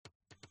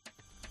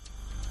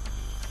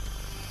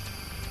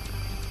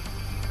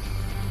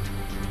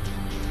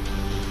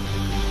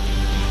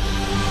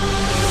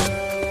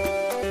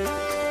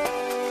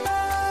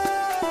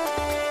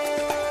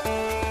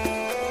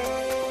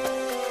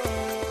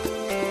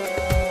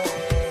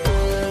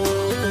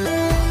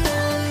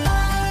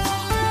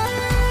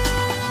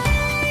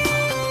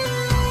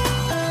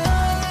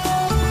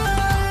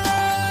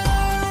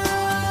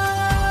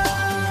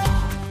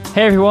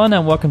Hey everyone,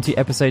 and welcome to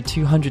episode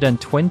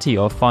 220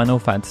 of Final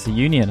Fantasy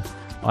Union.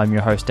 I'm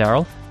your host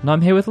Daryl, and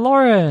I'm here with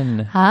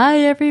Lauren. Hi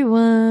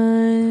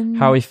everyone.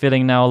 How are we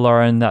feeling now,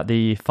 Lauren, that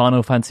the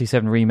Final Fantasy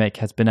VII Remake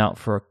has been out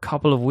for a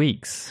couple of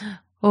weeks?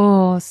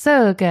 Oh,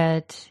 so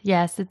good.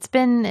 Yes, it's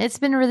been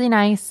really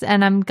nice,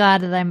 and I'm glad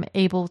that I'm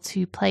able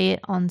to play it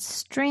on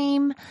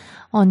stream,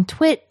 on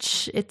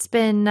Twitch. It's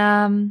been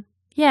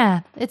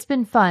it's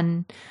been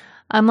fun.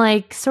 I'm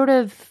like sort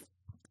of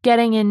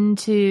getting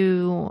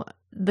into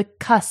the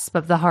cusp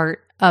of the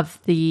heart of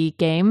the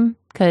game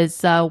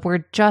because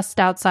we're just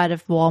outside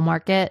of Wall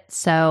Market,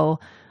 so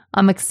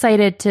I'm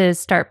excited to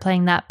start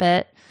playing that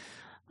bit.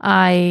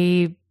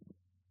 I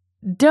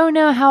don't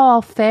know how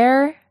I'll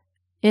fare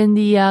in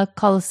the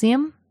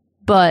Colosseum,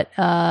 but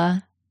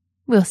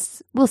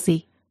we'll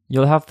see.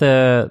 You'll have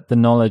the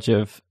knowledge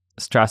of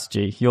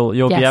strategy. You'll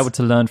Yes. be able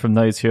to learn from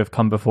those who have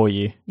come before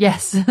you.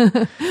 Yes,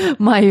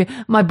 my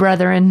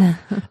brethren.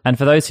 And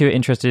for those who are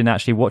interested in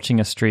actually watching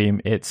a stream,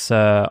 it's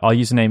our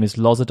username is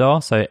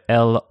Lozzadar, so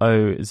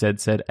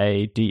Lozzadar,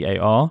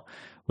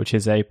 which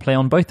is a play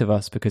on both of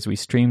us because we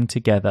stream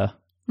together,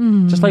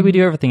 just like we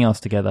do everything else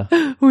together.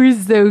 We're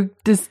so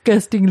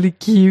disgustingly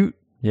cute.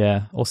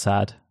 Yeah, or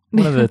sad.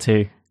 One of the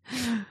two.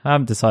 I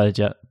haven't decided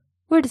yet.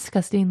 We're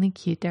disgustingly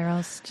cute,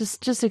 Daryls.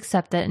 Just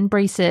accept it,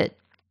 embrace it.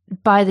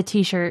 Buy the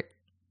t-shirt.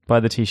 Buy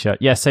the t-shirt.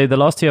 Yeah, so the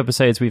last two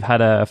episodes we've had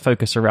a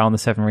focus around the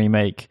 7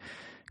 Remake,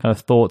 kind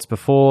of thoughts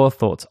before,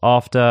 thoughts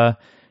after.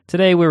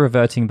 Today we're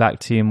reverting back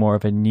to more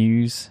of a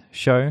news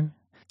show.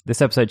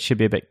 This episode should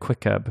be a bit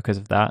quicker because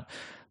of that.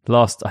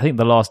 I think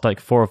the last like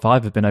 4 or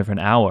 5 have been over an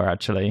hour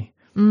actually.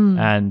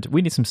 And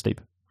we need some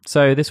sleep.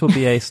 So this will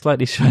be a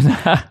slightly shorter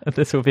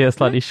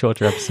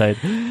episode.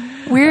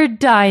 We're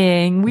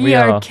dying. We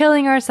are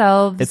killing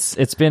ourselves.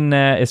 It's been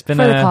a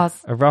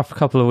rough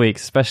couple of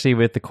weeks, especially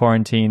with the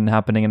quarantine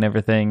happening and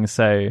everything.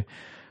 So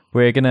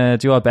we're gonna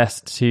do our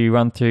best to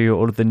run through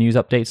all of the news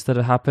updates that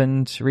have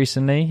happened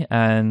recently,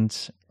 and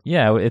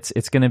yeah,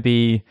 it's gonna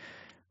be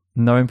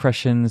no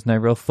impressions, no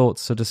real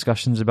thoughts or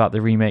discussions about the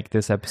remake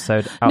this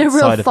episode. No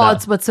real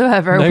thoughts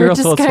whatsoever. We're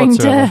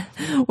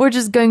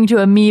just going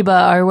to amoeba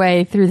our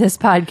way through this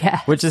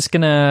podcast. We're just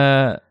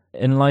gonna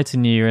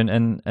enlighten you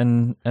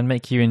and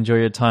make you enjoy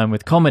your time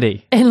with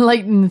comedy.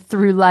 Enlighten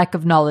through lack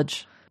of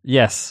knowledge.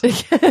 Yes.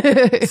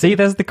 See,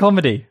 there's the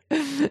comedy.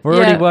 We're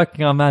already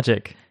working our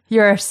magic.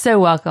 You're so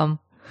welcome.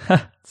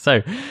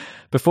 So,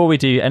 before we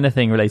do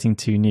anything relating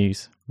to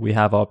news, we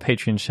have our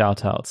Patreon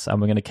shoutouts,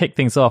 and we're going to kick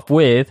things off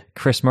with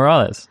Chris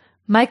Morales,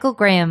 Michael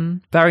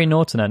Graham, Barry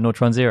Norton at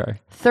Nortron Zero,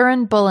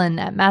 Thurin Bullen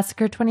at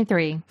Massacre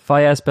 23,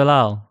 Fayez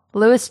Bilal,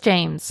 Lewis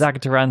James, Zach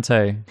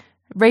Duranto,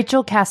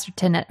 Rachel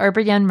Casterton at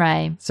Urbayun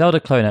Ray, Zelda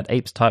Clone at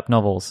Apes Type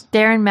Novels,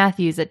 Darren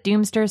Matthews at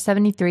Doomster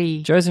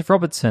 73, Joseph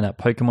Robertson at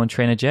Pokemon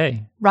Trainer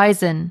J,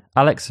 Ryzen,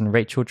 Alex and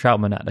Rachel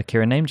Troutman at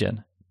Akira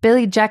Namegen,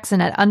 Billy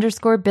Jackson at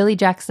 _Billy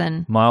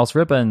Jackson, Miles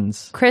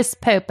Ribbons, Chris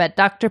Pope at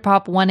Dr.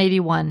 Pop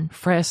 181,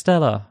 Freya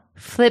Stella,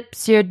 Flip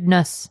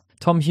Surdnus,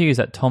 Tom Hughes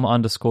at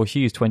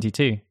Tom_Hughes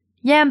 22,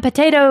 Yam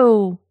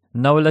Potato,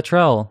 Noah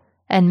Luttrell,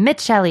 and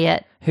Mitch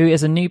Elliott, who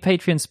is a new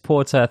Patreon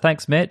supporter.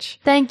 Thanks, Mitch.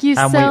 Thank you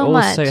so much. And we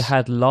also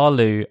had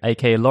Lalu,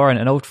 aka Lauren,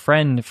 an old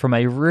friend from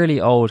a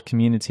really old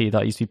community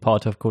that I used to be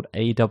part of called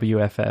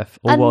AWFF,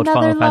 All World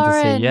Final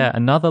Fantasy. Yeah,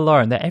 another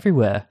Lauren. They're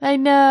everywhere. I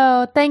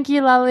know. Thank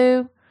you,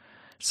 Lalu.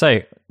 So,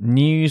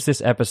 news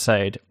this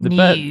episode.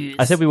 News.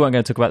 I said we weren't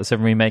going to talk about the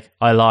 7 Remake.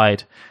 I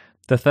lied.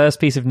 The first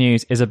piece of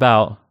news is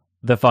about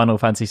the Final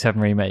Fantasy VII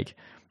Remake,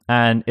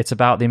 and it's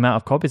about the amount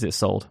of copies it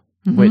sold,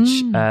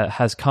 which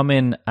has come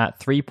in at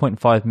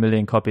 3.5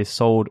 million copies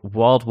sold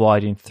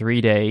worldwide in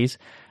 3 days.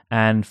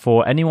 And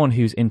for anyone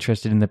who's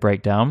interested in the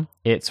breakdown,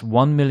 it's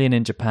 1 million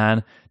in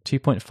Japan,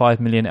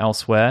 2.5 million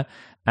elsewhere.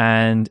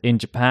 And in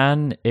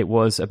Japan, it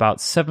was about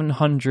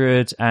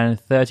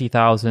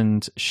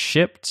 730,000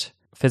 shipped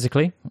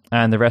physically,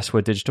 and the rest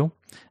were digital.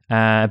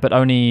 But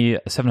only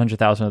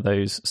 700,000 of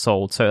those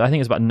sold. So I think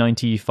it's about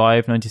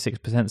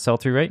 96%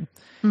 sell-through rate.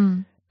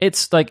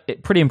 It's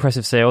like pretty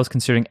impressive sales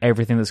considering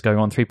everything that's going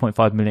on.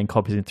 3.5 million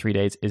copies in 3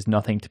 days is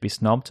nothing to be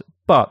snubbed.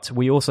 But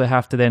we also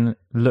have to then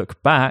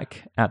look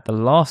back at the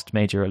last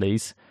major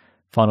release,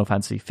 Final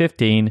Fantasy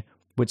 15,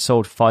 which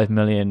sold 5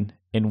 million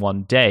in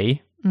 1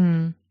 day.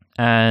 And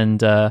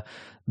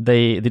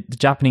the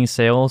Japanese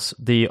sales,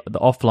 the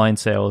offline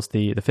sales,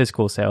 the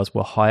physical sales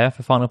were higher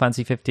for Final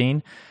Fantasy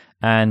 15,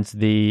 and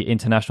the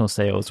international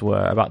sales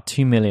were about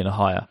 2 million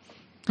higher.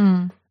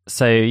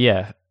 So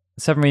yeah,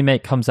 7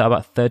 Remake comes out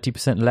about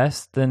 30%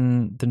 less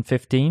than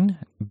 15,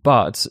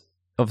 but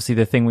obviously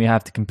the thing we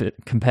have to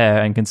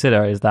compare and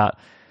consider is that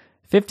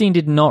 15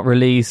 did not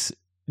release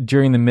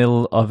during the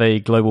middle of a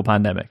global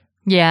pandemic.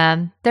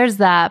 Yeah, there's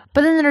that.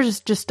 But then there's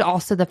just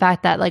also the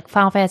fact that like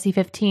Final Fantasy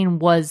 15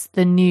 was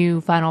the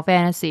new Final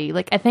Fantasy.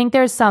 Like I think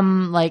there's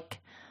a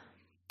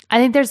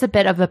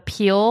bit of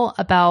appeal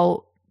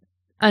about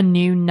a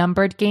new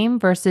numbered game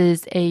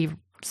versus a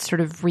sort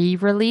of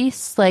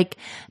re-release. Like,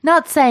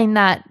 not saying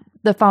that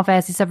the Final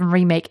Fantasy VII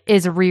Remake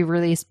is a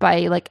re-release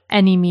by like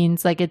any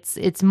means. Like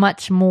it's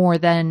much more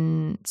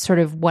than sort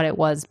of what it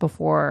was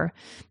before.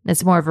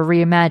 It's more of a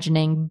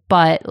reimagining,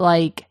 but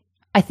like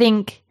I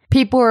think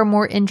people are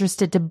more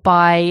interested to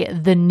buy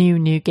the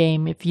new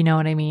game, if you know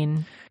what I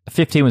mean.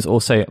 15 was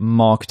also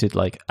marketed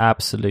like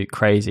absolute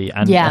crazy,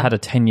 and it had a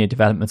 10-year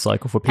development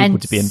cycle for people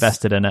to be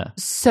invested in it.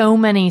 So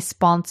many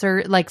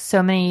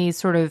so many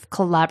sort of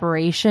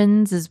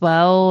collaborations as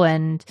well,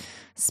 and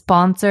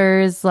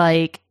sponsors.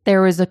 Like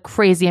there was a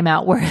crazy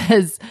amount,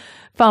 whereas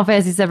Final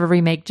Fantasy VII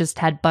Remake just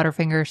had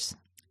Butterfingers.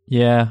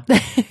 Yeah.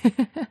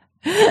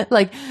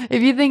 Like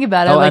if you think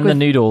about it, and the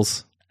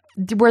noodles.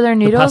 Were there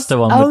noodles? The pasta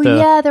one. Oh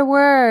yeah, there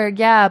were.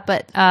 Yeah,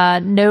 but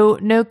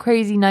no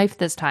crazy knife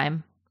this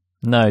time.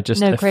 No,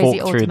 just a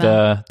fork through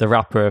the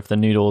wrapper of the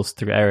noodles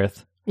through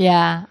Aerith.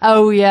 Yeah.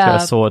 Oh yeah. To a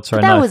sword,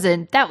 but that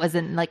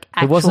wasn't like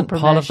actual it wasn't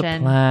promotion. part of the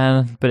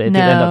plan, but it did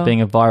end up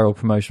being a viral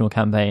promotional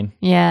campaign.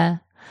 Yeah.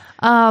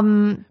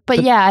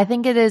 But yeah, I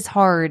think it is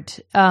hard.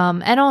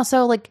 And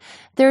also like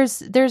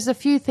there's a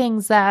few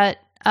things that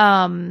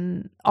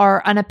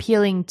are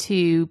unappealing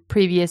to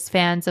previous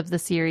fans of the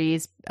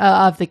series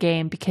of the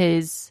game,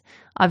 because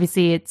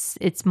obviously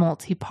it's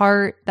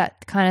multi-part.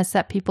 That kind of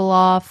set people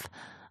off.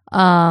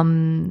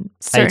 Certain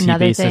ATB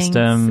other things,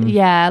 system.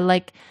 yeah,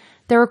 like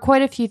there were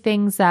quite a few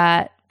things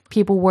that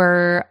people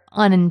were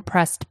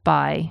unimpressed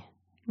by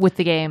with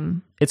the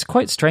game. It's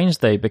quite strange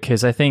though,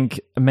 because I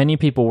think many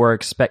people were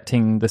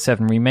expecting the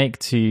 7 remake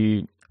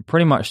to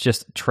pretty much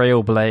just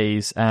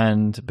trailblaze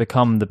and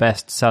become the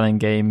best-selling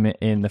game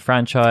in the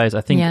franchise.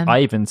 I think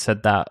I even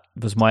said that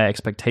was my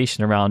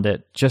expectation around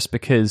it, just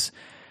because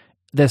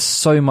there's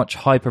so much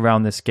hype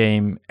around this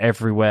game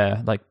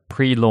everywhere. Like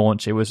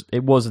pre-launch, it was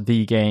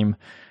the game,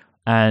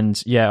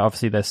 and yeah,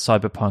 obviously there's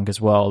Cyberpunk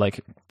as well, like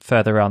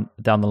further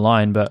down the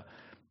line. But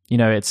you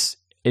know, it's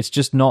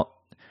just not.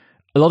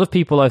 A lot of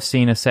people I've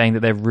seen are saying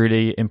that they're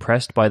really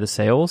impressed by the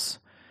sales,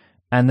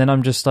 and then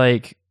I'm just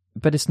like,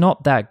 but it's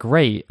not that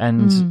great.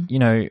 And you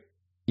know,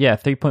 yeah,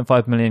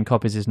 3.5 million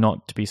copies is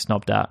not to be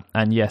snubbed at.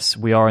 And yes,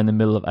 we are in the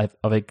middle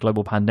of a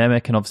global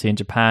pandemic, and obviously in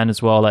Japan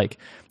as well, like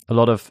a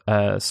lot of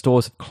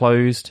stores have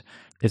closed.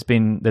 There's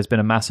been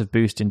a massive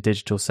boost in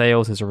digital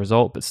sales as a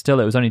result, but still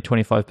it was only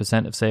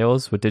 25% of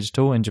sales were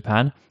digital in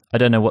Japan. I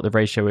don't know what the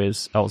ratio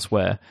is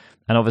elsewhere.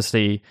 And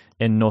obviously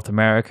in North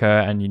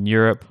America and in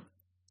Europe,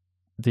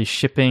 the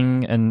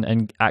shipping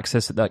and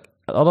access, like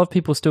a lot of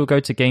people still go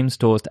to game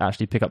stores to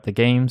actually pick up the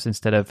games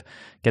instead of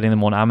getting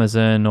them on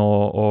Amazon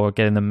or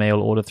getting the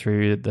mail order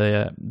through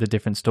the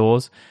different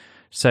stores.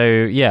 So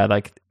yeah,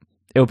 like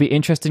it'll be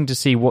interesting to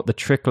see what the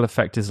trickle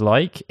effect is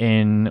like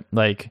in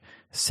like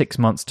 6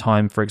 months'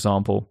 time, for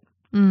example,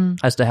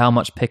 as to how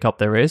much pickup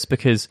there is.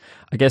 Because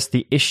I guess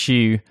the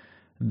issue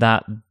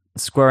that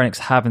Square Enix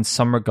have in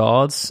some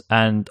regards,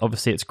 and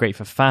obviously it's great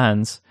for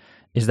fans,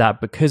 is that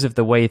because of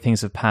the way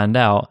things have panned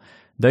out,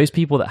 those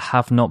people that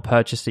have not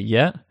purchased it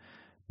yet,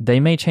 they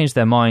may change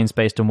their minds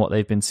based on what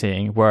they've been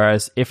seeing.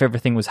 Whereas if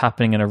everything was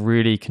happening in a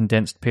really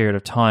condensed period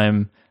of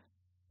time,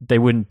 they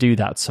wouldn't do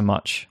that so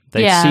much.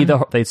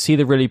 They'd see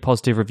the really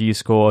positive review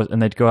scores,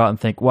 and they'd go out and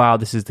think, wow,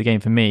 this is the game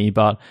for me.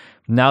 But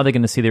now they're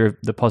going to see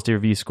the positive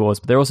review scores,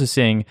 but they're also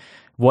seeing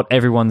what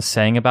everyone's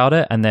saying about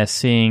it, and they're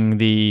seeing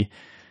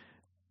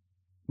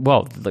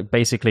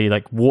basically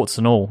like warts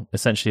and all,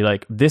 essentially.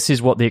 Like, this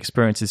is what the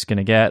experience is going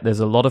to get.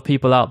 There's a lot of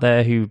people out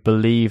there who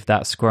believe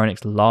that Square Enix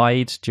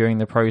lied during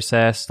the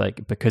process,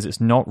 like, because it's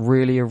not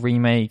really a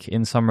remake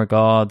in some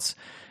regards.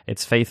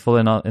 It's faithful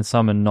in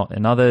some and not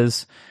in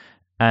others.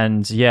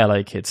 And yeah,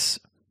 like it's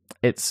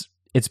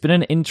been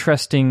an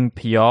interesting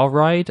PR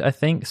ride, I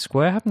think.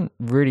 Square haven't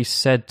really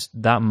said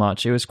that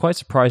much. It was quite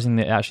surprising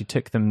that it actually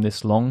took them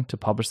this long to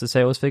publish the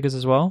sales figures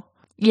as well.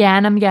 Yeah,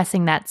 and I'm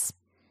guessing that's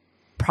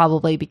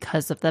probably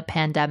because of the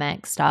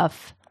pandemic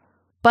stuff.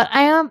 But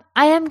I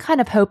am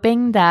kind of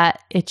hoping that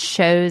it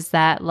shows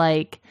that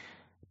like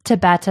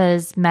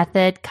Tabata's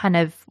method kind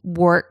of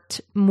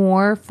worked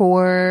more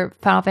for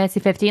Final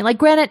Fantasy 15. Like,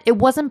 granted, it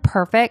wasn't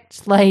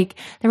perfect. Like,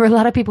 there were a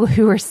lot of people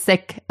who were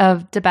sick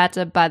of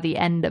Tabata by the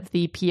end of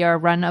the PR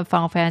run of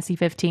Final Fantasy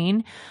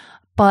 15.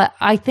 But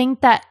I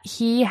think that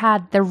he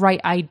had the right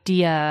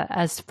idea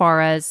as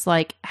far as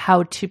like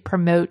how to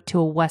promote to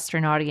a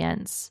Western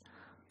audience.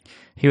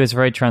 He was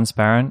very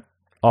transparent,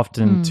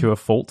 often to a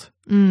fault.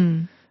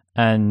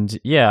 And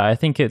yeah, I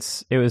think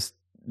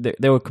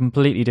there were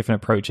completely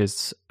different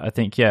approaches. I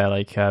think, yeah,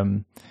 like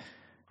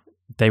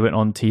they went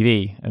on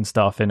TV and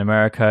stuff in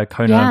America,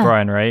 Conan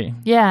O'Brien, right?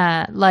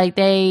 Yeah, like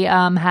they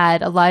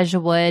had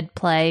Elijah Wood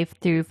play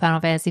through Final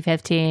Fantasy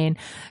 15.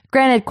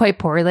 Granted, quite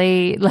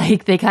poorly.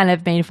 Like, they kind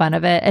of made fun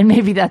of it, and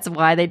maybe that's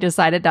why they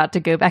decided not to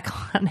go back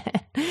on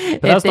it.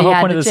 But that's the whole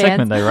point of the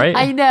segment, though, right?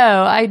 I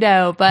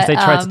know. But they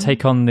tried to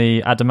take on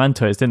the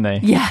Adamantos, didn't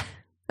they? Yeah.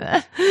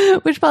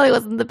 Which probably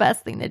wasn't the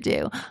best thing to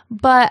do.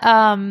 But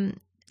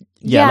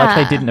yeah,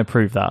 like they didn't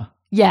approve that.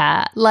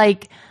 Yeah,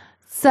 like,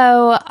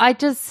 so I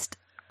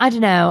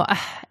don't know.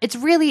 It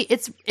really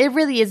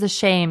is a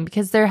shame,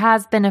 because there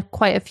has been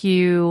quite a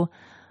few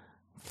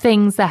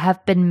things that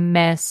have been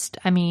missed.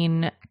 I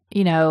mean,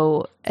 you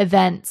know,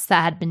 events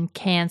that had been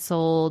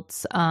canceled.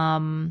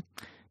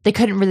 They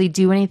couldn't really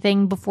do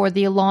anything before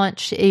the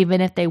launch,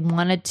 even if they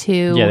wanted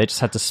to. Yeah, they just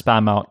had to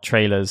spam out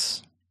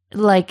trailers.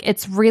 Like,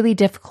 it's really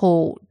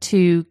difficult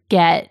to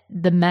get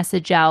the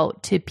message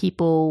out to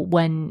people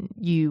when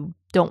you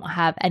don't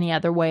have any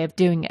other way of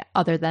doing it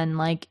other than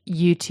like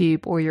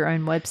YouTube or your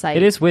own website.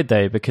 It is weird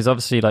though, because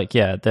obviously, like,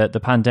 yeah,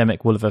 the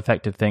pandemic will have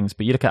affected things,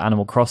 but you look at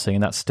Animal Crossing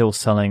and that's still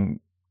selling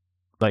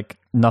like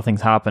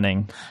nothing's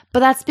happening.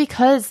 But that's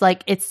because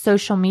like it's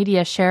social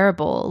media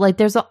shareable. Like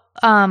there's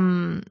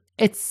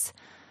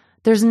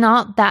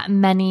not that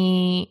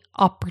many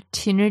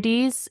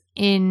opportunities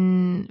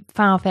in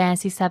Final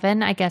Fantasy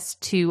VII, I guess,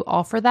 to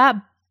offer that.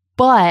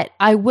 But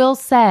I will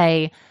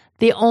say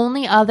the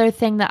only other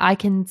thing that I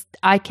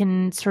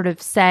can sort of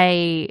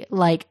say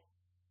like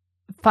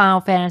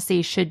Final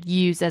Fantasy should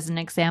use as an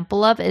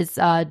example of is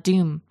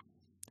Doom.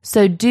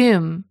 So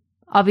Doom,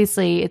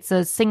 obviously, it's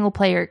a single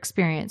player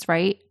experience,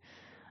 right?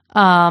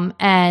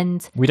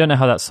 And we don't know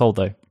how that's sold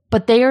though.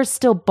 But they are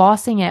still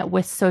bossing it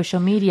with social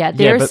media.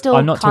 They're but still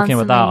I'm not talking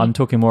about that. I'm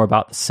talking more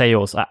about the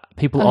sales.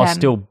 People are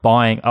still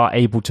are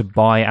able to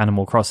buy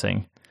Animal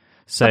Crossing.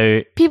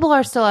 So people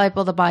are still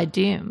able to buy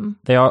Doom.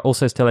 They are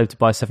also still able to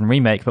buy 7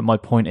 Remake, but my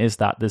point is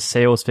that the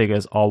sales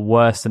figures are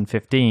worse than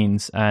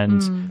 15's,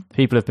 and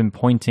people have been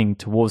pointing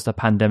towards the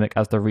pandemic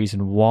as the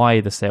reason why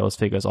the sales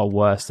figures are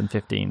worse than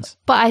 15's.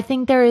 But I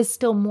think there is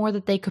still more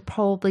that they could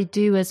probably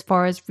do as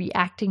far as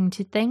reacting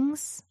to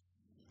things.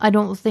 I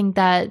don't think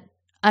that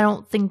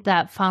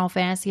Final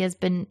Fantasy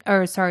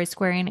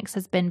Square Enix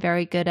has been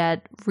very good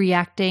at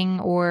reacting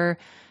or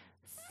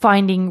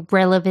finding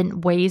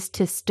relevant ways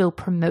to still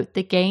promote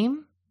the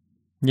game.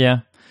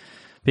 Yeah.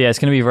 But yeah, it's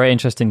going to be very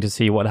interesting to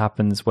see what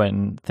happens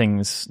when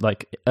things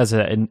like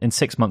in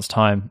 6 months'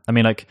 time. I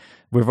mean, like,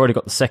 we've already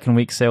got the second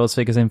week sales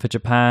figures in for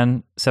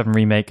Japan. 7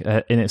 Remake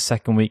in its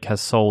second week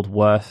has sold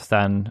worse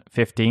than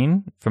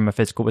 15 from a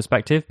physical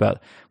perspective,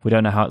 but we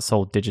don't know how it's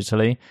sold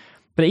digitally.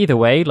 But either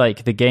way,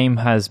 like, the game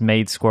has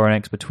made Square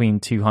Enix between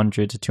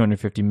 $200 to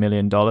 $250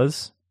 million,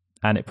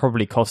 and it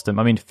probably cost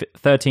them,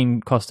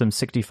 13 cost them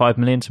 $65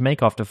 million to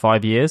make after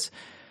 5 years.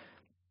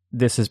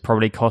 This has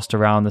probably cost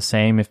around the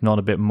same, if not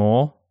a bit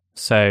more.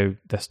 So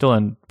they're still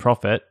in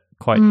profit,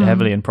 quite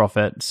heavily in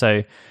profit.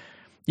 So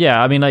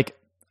yeah, I mean, like,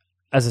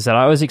 as I said,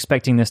 I was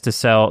expecting this to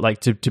sell,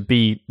 like, to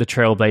be the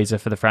trailblazer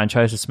for the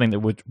franchise, or something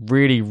that would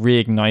really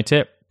reignite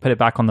it, put it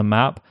back on the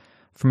map.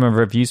 From a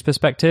reviews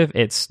perspective,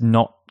 it's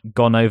not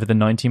gone over the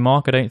 90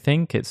 mark, I don't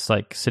think. It's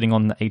like sitting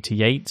on the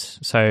 88.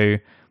 So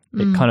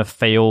it kind of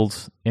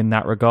failed in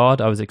that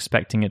regard. I was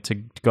expecting it to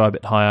go a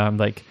bit higher.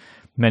 Like,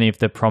 many of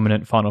the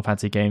prominent Final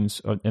Fantasy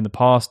games in the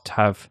past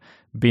have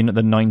been at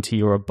the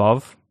 90 or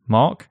above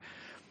mark.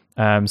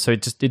 So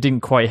it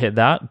didn't quite hit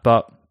that.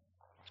 But,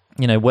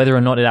 you know, whether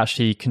or not it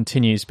actually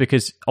continues,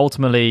 because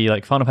ultimately,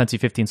 like, Final Fantasy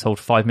 15 sold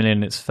 5 million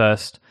in its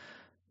first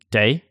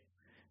day,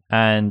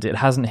 and it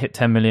hasn't hit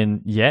 10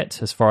 million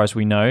yet, as far as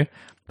we know,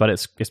 but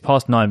it's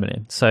past 9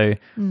 million. So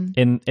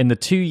in the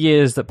 2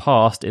 years that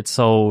passed, it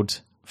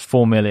sold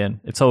 4 million.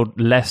 It sold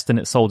less than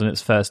it sold in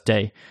its first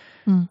day.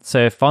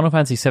 So if Final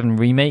Fantasy VII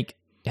Remake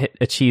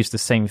achieves the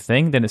same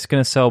thing, then it's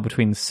going to sell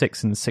between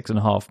 6 and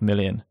 6.5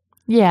 million.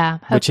 Yeah,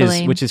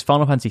 hopefully. Which is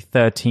Final Fantasy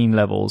 13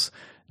 levels.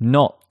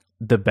 Not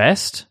the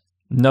best,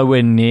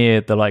 nowhere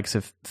near the likes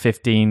of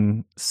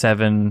 15,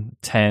 7,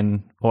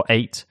 10, or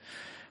 8.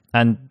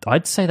 And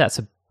I'd say that's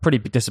a pretty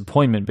big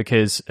disappointment,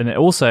 and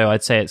also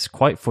I'd say it's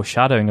quite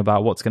foreshadowing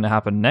about what's going to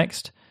happen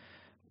next,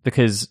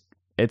 because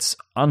it's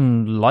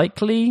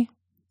unlikely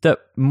that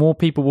more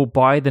people will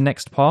buy the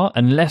next part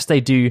unless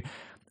they do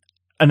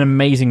an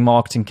amazing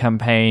marketing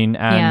campaign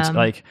and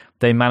like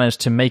they manage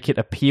to make it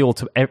appeal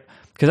to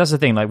because that's the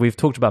thing, like, we've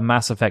talked about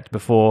Mass Effect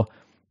before.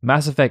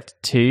 Mass Effect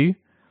 2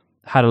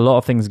 had a lot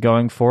of things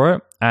going for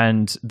it,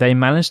 and they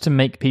managed to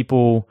make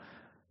people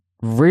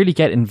really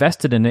get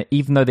invested in it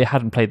even though they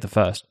hadn't played the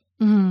first.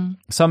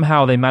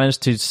 Somehow they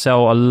managed to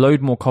sell a load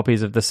more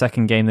copies of the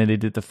second game than they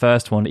did the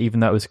first one, even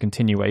though it was a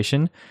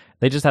continuation.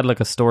 They just had like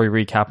a story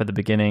recap at the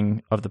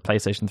beginning of the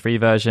PlayStation 3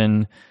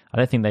 version. I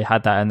don't think they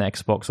had that in the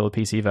Xbox or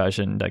the PC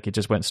version. Like, it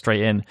just went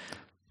straight in.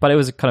 But it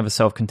was kind of a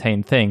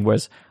self-contained thing,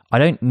 whereas I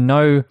don't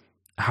know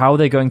how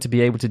they're going to be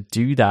able to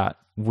do that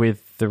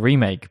with the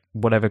remake,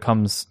 whatever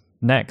comes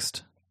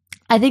next.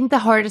 I think the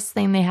hardest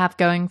thing they have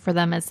going for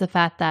them is the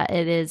fact that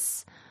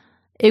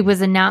it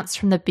was announced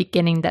from the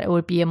beginning that it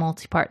would be a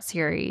multi-part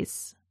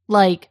series.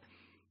 Like,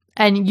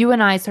 and you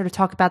and I sort of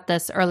talked about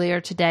this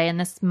earlier today, and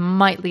this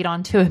might lead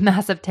on to a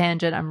massive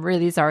tangent. I'm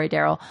really sorry,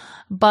 Daryl.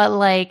 But,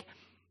 like,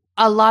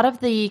 a lot of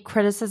the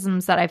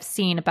criticisms that I've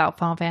seen about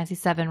Final Fantasy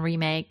VII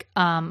Remake,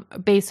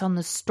 based on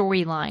the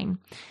storyline,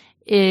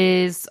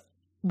 is,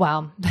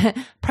 well,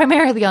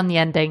 primarily on the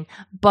ending,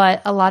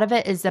 but a lot of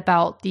it is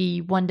about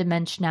the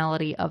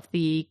one-dimensionality of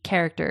the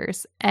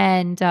characters.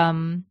 And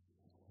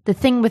the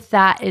thing with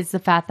that is the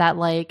fact that,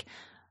 like,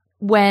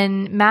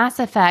 when Mass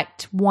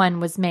Effect 1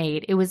 was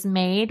made, it was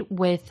made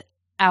with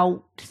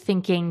without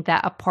thinking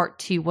that a part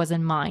 2 was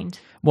in mind.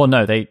 Well,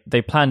 no, they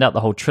planned out the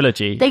whole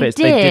trilogy. They but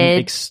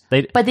did,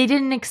 but they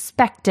didn't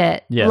expect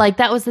it. Yeah. Like,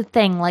 that was the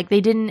thing. Like,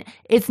 they didn't...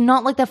 It's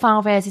not like the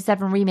Final Fantasy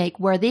VII Remake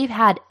where they've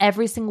had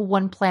every single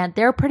one planned.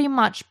 They're pretty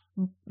much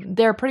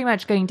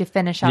going to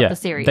finish out the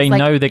series. They like,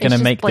 know they're going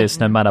to make blatant. this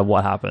no matter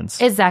what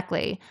happens.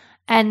 Exactly.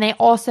 And they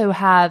also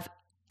have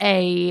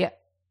a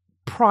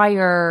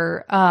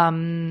prior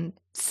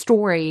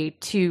story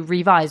to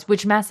revise,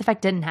 which Mass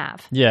Effect didn't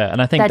have. Yeah,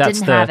 and I think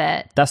that's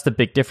the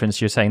big difference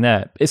you're saying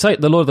there. It's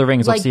like the Lord of the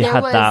Rings obviously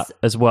had that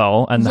as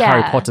well, and the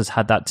Harry Potter's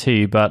had that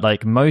too, but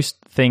like most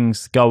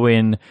things go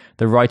in,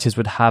 the writers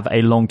would have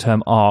a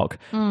long-term arc,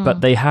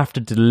 but they have to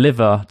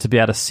deliver to be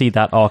able to see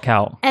that arc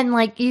out. And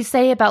like you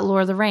say about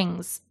Lord of the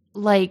Rings,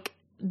 like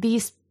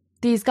these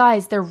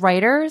guys, they're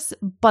writers,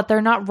 but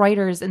they're not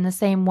writers in the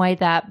same way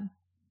that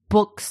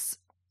books,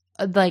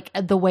 like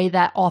the way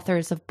that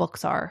authors of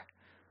books are.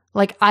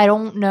 Like, I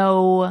don't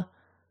know.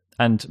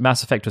 And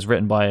Mass Effect was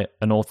written by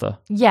an author.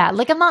 Yeah,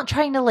 like I'm not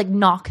trying to like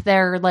knock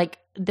their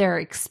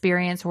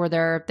experience or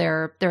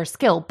their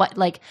skill, but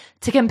like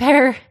to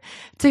compare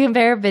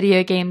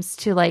video games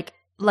to like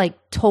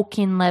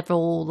Tolkien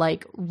level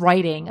like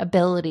writing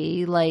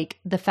ability, like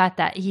the fact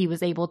that he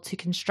was able to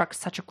construct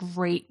such a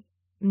great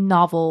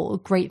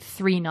great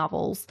 3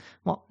 novels.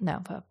 Well,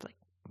 no, like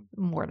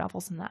more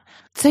novels than that.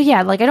 So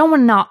yeah, like I don't want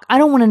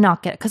to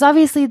knock it, because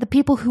obviously the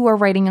people who are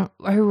writing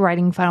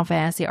Final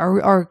Fantasy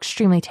are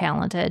extremely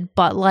talented,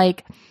 but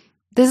like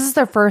this is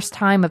their first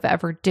time of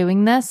ever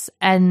doing this,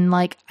 and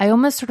like I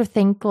almost sort of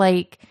think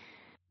like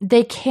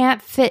they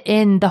can't fit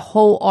in the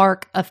whole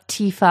arc of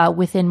Tifa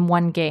within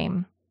one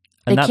game.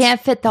 They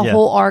can't fit the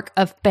whole arc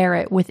of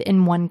Barrett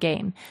within one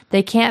game.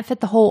 They can't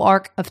fit the whole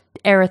arc of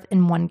Aerith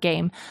in one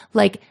game.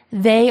 Like,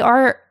 they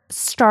are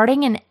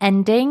starting and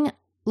ending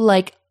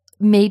like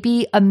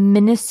maybe a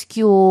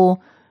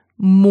minuscule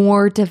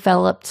more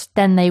developed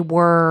than they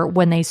were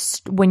when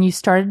you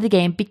started the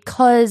game,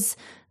 because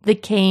the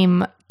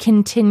game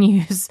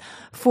continues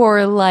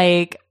for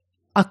like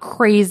a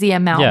crazy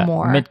amount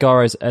more.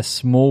 Midgar is a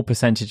small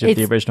percentage of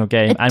the original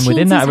game, and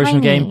within that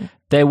original game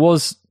there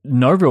was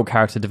no real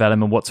character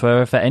development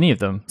whatsoever for any of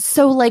them.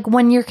 So like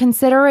when you're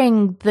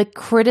considering the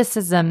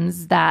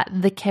criticisms that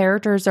the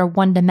characters are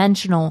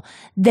one-dimensional,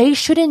 they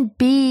shouldn't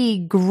be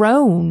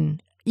grown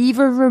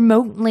even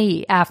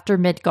remotely after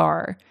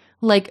Midgar.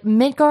 Like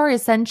Midgar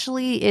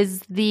essentially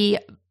is the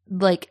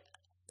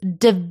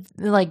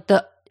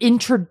the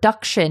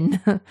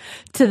introduction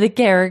to the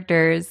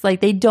characters. Like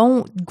they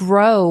don't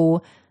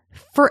grow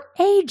for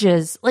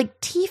ages.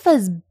 Like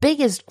Tifa's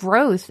biggest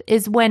growth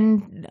is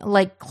when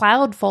like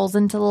Cloud falls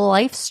into the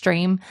life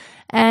stream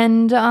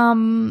and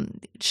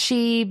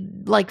she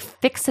like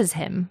fixes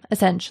him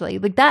essentially.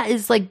 Like that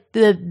is like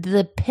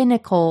the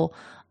pinnacle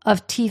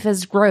of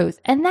Tifa's growth,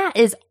 and that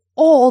is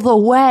all the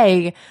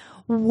way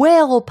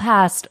well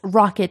past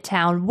Rocket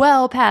Town,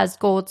 well past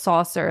Gold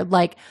Saucer,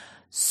 like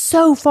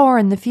so far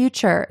in the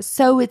future.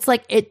 So it's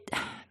like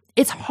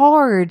it's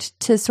hard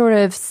to sort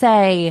of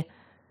say,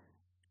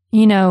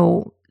 you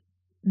know,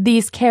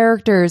 these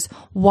characters,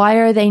 why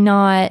are they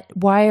not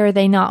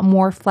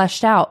more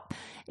fleshed out?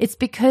 It's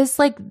because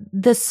like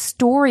the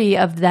story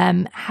of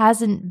them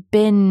hasn't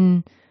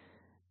been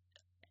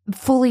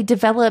fully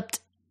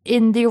developed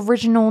in the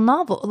original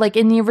novel, like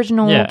in the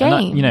original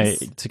games. You know,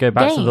 to go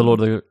back to the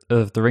Lord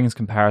of the Rings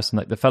comparison,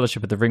 like the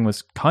Fellowship of the Ring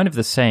was kind of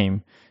the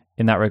same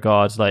in that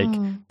regard. Like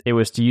it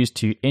was used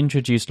to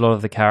introduce a lot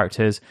of the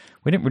characters.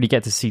 We didn't really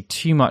get to see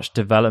too much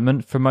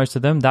development for most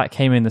of them. That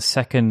came in the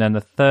second and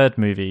the third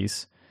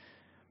movies.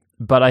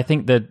 But I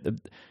think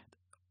that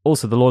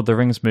also the Lord of the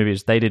Rings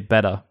movies, they did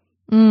better,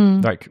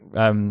 like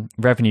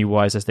revenue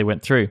wise as they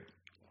went through.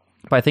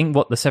 But I think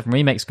what the 7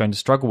 Remake's going to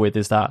struggle with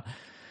is that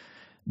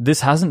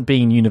this hasn't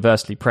been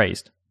universally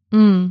praised.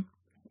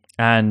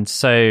 And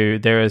so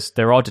there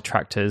are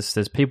detractors.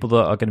 There's people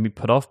that are going to be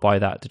put off by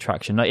that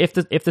detraction. Like if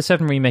the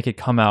 7 Remake had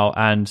come out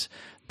and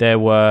there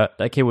were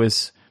like it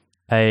was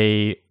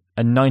a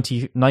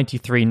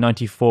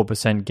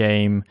 93-94%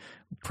 game,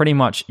 pretty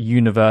much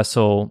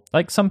universal.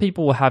 Like some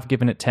people have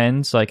given it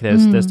 10s. Like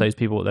there's those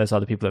people. There's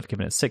other people that have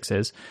given it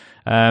 6s.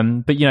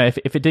 But you know,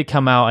 if it did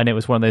come out and it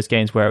was one of those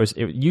games where it was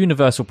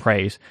universal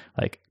praise,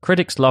 like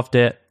critics loved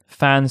it,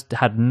 fans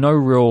had no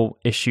real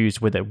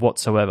issues with it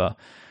whatsoever,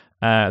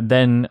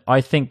 then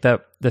I think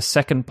that the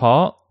second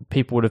part,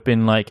 people would have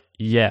been like,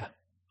 yeah,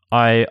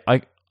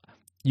 because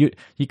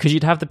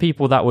you'd have the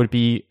people that would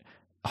be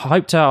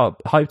hyped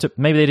up.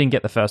 Maybe they didn't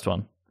get the first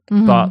one,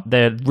 but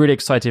they're really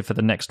excited for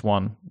the next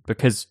one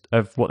because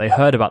of what they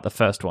heard about the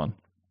first one.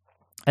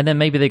 And then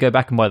maybe they go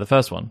back and buy the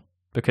first one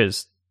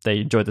because they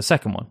enjoyed the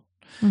second one.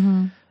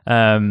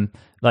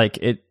 Like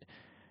it,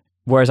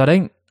 whereas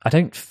I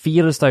don't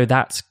feel as though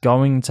that's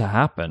going to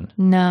happen.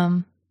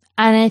 No.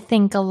 And I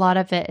think a lot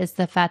of it is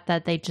the fact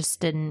that they just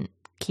didn't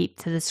keep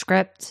to the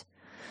script.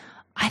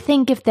 I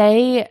think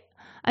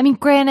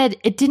granted,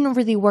 it didn't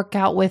really work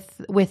out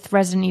with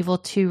Resident Evil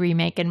 2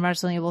 Remake, and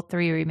Resident Evil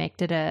 3 Remake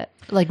did it.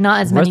 Like,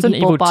 not as many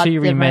people bought Resident Evil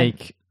 2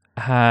 Remake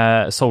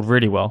sold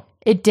really well.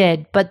 It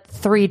did, but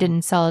 3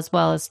 didn't sell as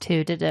well as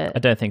 2, did it? I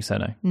don't think so,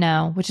 no.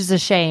 No, which is a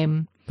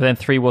shame. But then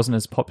 3 wasn't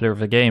as popular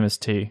of a game as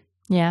 2.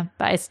 Yeah,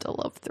 but I still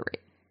love 3.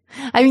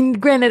 I mean,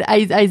 granted,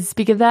 I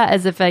speak of that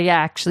as if I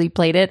actually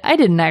played it. I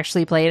didn't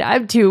actually play it.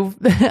 I'm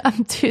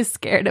too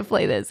scared to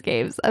play those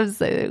games. I'm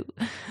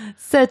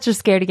such a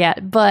scaredy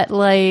cat. But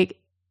like,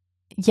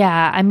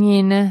 yeah, I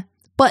mean,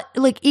 but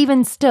like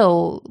even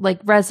still, like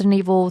Resident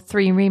Evil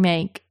 3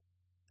 Remake,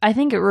 I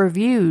think it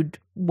reviewed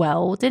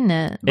well, didn't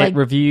it? It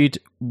reviewed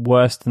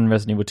worse than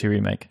Resident Evil 2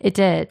 Remake. It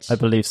did. I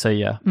believe so,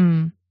 yeah.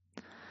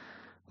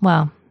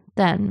 Well,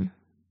 then,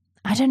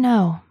 I don't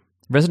know.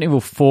 Resident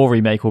Evil 4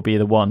 Remake will be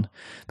the one,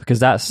 because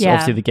that's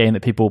obviously the game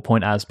that people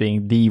point as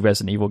being the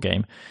Resident Evil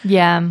game.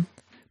 Yeah.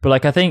 But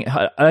like, I think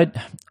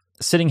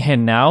sitting here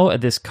now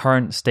at this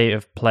current state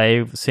of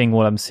play, seeing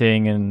what I'm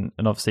seeing and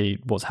obviously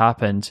what's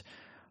happened,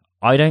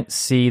 I don't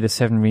see the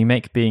 7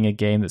 Remake being a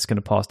game that's going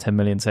to pass 10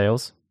 million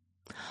sales.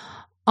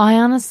 I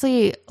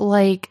honestly,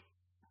 like,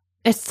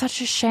 it's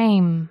such a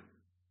shame.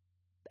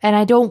 And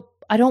I don't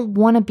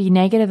want to be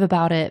negative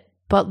about it,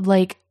 but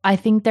like, I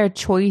think their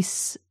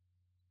choice,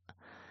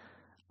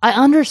 I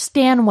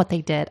understand what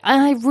they did.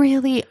 And I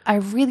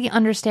really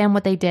understand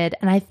what they did.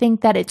 And I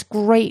think that it's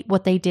great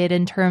what they did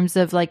in terms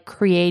of like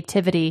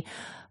creativity.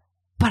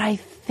 But I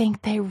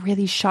think they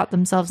really shot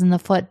themselves in the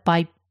foot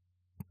by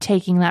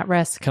taking that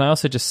risk. Can I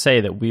also just say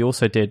that we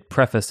also did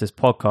preface this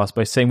podcast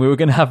by saying we were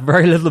going to have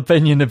very little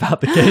opinion about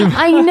the game.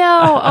 I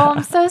know. Oh,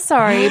 I'm so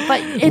sorry. But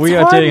it's we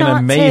are hard doing an not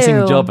amazing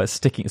to. job at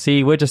sticking.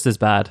 See, we're just as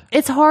bad.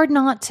 It's hard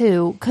not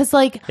to, because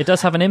like it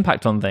does have an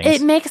impact on things.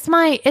 It makes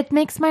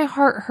my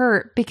heart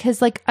hurt,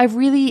 because like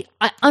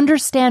I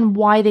understand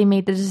why they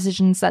made the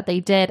decisions that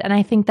they did, and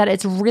I think that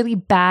it's really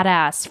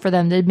badass for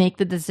them to make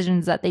the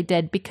decisions that they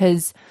did,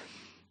 because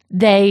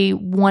they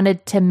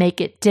wanted to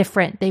make it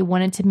different. They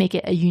wanted to make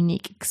it a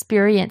unique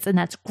experience, and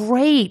that's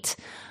great.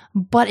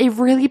 But it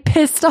really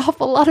pissed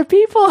off a lot of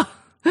people.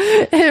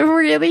 It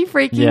really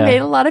freaking made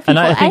a lot of people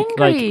and I think,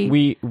 angry.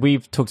 Like,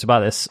 we've talked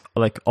about this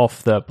like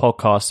off the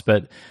podcast,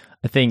 but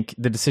I think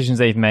the decisions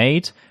they've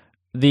made,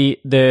 the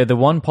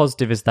one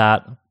positive is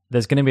that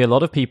there's going to be a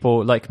lot of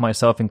people, like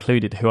myself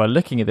included, who are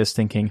looking at this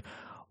thinking,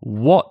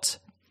 what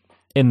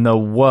in the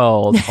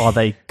world are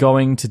they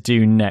going to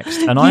do next?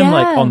 And I'm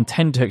like on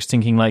tenterhooks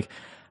thinking like,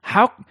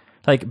 how,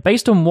 like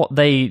based on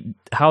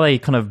how they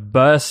kind of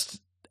burst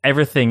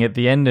everything at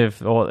the end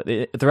of, or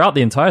throughout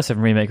the entire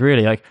 7 Remake,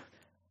 really, like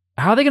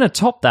how are they going to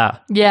top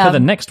that for the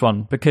next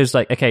one? Because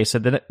like, okay, so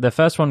the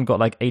first one got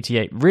like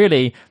 88.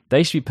 Really,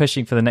 they should be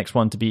pushing for the next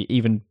one to be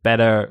even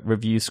better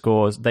review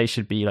scores. They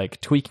should be like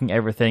tweaking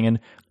everything,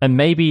 and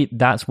maybe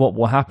that's what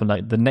will happen.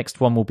 Like the next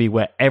one will be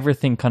where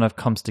everything kind of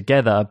comes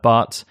together,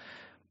 but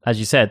as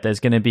you said,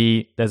 there's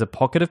a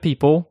pocket of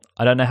people.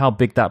 I don't know how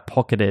big that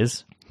pocket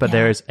is, but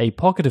there is a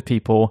pocket of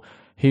people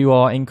who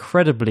are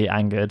incredibly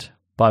angered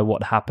by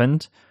what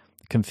happened,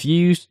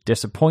 confused,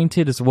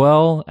 disappointed as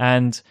well.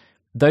 And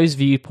those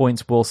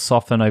viewpoints will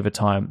soften over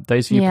time.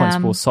 Those viewpoints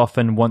will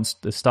soften once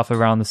the stuff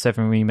around the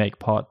 7 Remake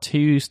Part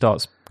 2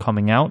 starts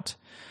coming out.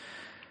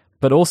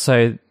 But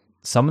also,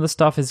 some of the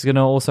stuff is going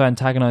to also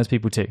antagonize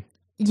people too.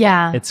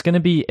 Yeah. It's going to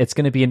be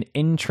an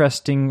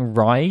interesting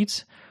ride.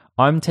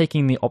 I'm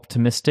taking the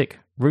optimistic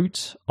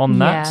route on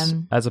that,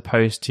 as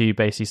opposed to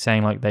basically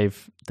saying like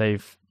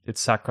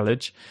it's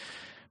sacrilege.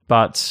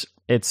 But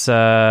it's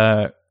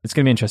going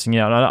to be interesting.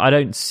 Yeah, I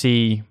don't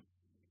see.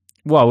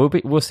 Well,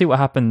 we'll see what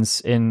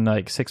happens in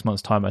like 6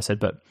 months' time. I said,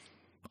 but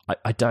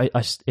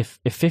if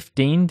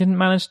 15 didn't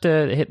manage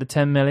to hit the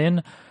 10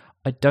 million,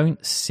 I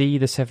don't see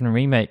the 7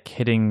 Remake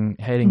hitting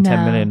 10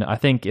 million. I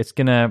think it's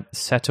going to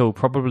settle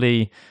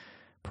probably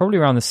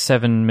around the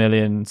 7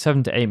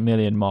 to 8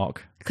 million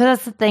mark. Because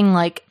that's the thing,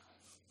 like,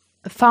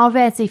 Final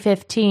Fantasy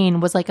 15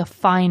 was like a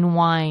fine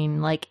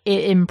wine. Like,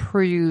 it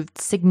improved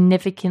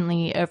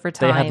significantly over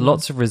time. They had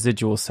lots of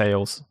residual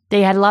sales. But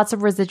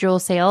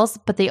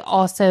they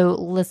also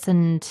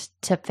listened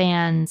to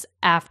fans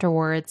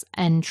afterwards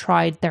and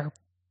tried their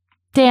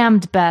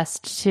damned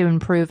best to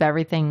improve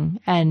everything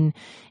and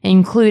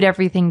include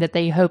everything that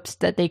they hoped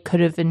that they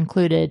could have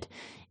included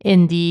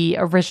in the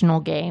original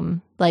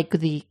game, like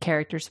the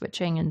character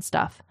switching and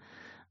stuff.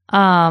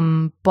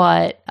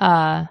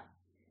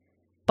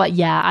 But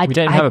yeah, we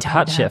don't have a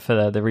patch yet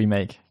for the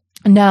remake.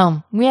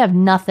 No, we have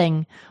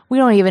nothing. We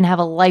don't even have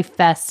a life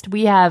vest.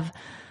 We have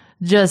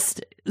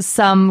just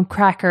some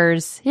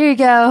crackers. Here you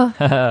go.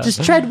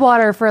 Just tread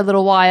water for a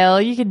little while.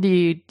 You could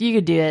do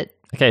it.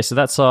 Okay, so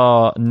that's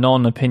our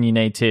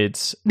non-opinionated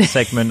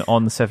segment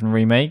on the 7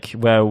 Remake,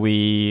 where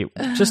we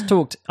just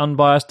talked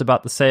unbiased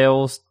about the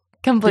sales.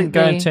 Completely.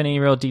 Didn't go into any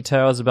real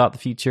details about the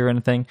future or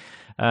anything.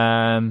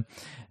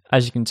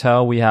 As you can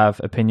tell, we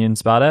have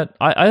opinions about it.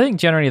 I think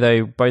generally,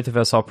 though, both of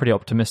us are pretty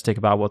optimistic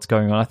about what's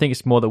going on. I think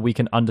it's more that we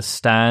can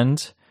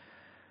understand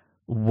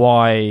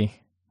why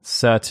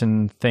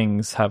certain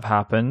things have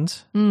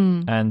happened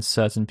and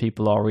certain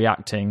people are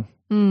reacting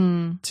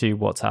to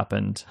what's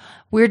happened.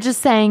 We're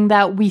just saying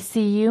that we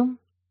see you,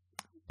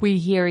 we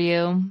hear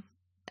you,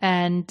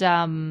 and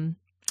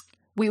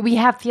we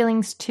have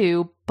feelings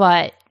too,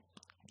 but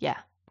yeah.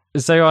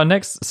 So our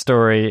next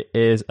story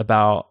is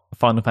about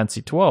Final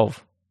Fantasy XII.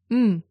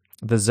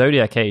 The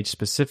Zodiac Age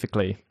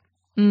specifically.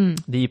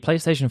 The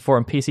PlayStation 4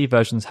 and PC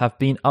versions have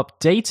been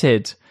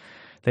updated.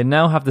 They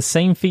now have the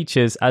same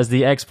features as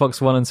the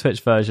Xbox One and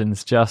Switch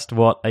versions, just,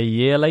 a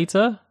year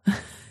later?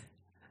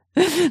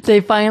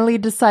 They finally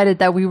decided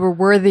that we were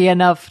worthy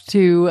enough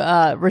to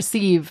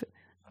receive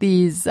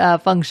these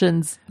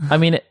functions. I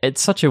mean,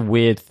 it's such a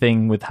weird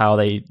thing with how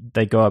they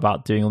go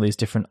about doing all these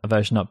different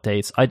version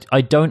updates.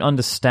 I don't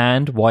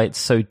understand why it's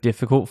so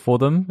difficult for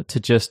them to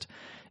just,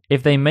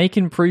 if they make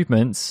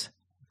improvements,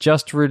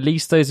 just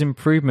release those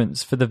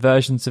improvements for the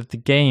versions of the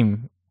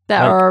game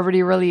that are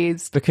already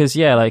released. Because,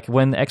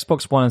 when the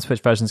Xbox One and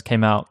Switch versions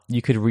came out,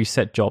 you could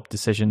reset job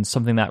decisions,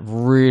 something that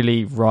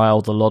really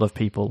riled a lot of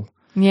people.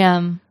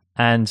 Yeah.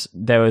 And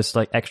there was,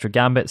 extra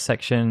Gambit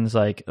sections,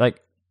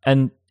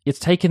 and it's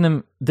taken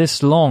them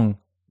this long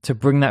to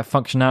bring that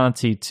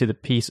functionality to the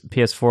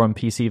PS4 and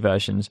PC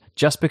versions,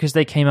 just because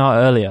they came out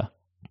earlier.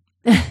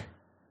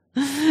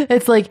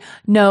 It's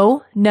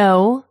no,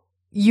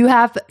 you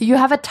have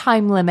a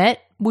time limit.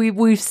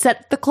 We've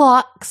set the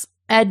clocks,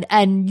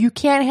 and you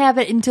can't have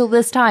it until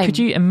this time. Could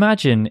you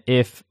imagine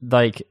if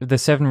the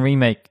 7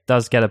 remake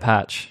does get a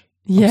patch?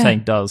 Yeah. I'm saying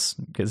does,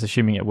 because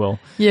assuming it will.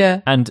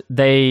 Yeah. And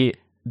they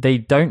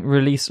don't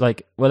release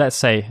let's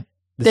say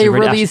they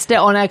released it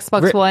on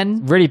Xbox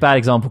One. Really bad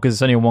example because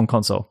it's only on one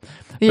console.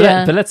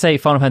 But let's say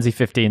Final Fantasy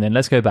 15. Then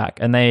let's go back,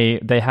 and they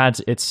had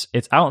it's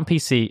out on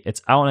PC,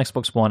 it's out on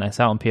Xbox One,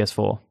 it's out on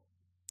PS4.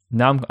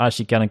 Now I'm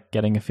actually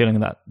getting a feeling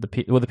that the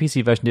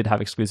PC version did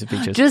have exclusive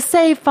features. Just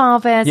say Final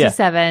Fantasy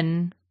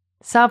 7.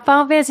 So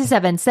Final Fantasy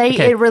 7. Say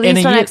it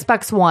released on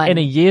Xbox One. In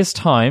a year's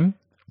time,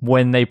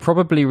 when they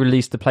probably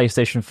release the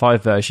PlayStation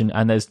 5 version,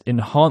 and there's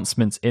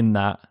enhancements in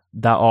that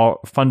are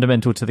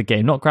fundamental to the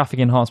game. Not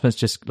graphic enhancements,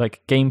 just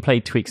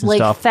gameplay tweaks and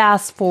stuff.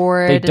 Fast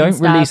forward. They don't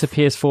release a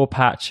PS4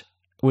 patch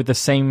with the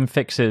same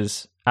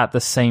fixes at the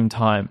same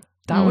time.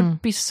 That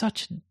would be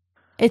such...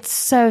 It's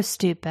so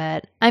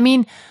stupid. I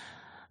mean...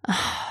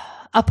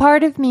 A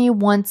part of me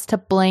wants to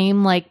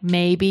blame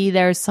maybe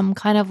there's some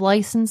kind of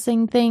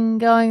licensing thing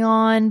going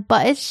on,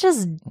 but it's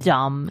just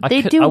dumb.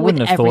 I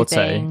wouldn't have thought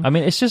so. I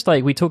mean, it's just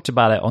we talked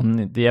about it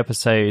on the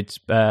episode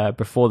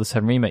before the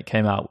 7 remake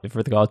came out with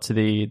regard to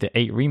the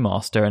 8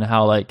 remaster, and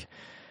how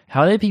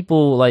are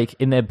people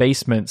in their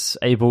basements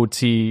able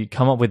to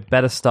come up with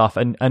better stuff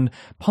and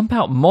pump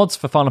out mods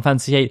for Final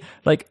Fantasy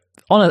 8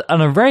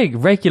 on a very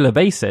regular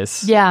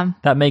basis. Yeah.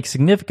 That makes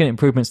significant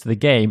improvements to the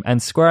game,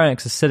 and Square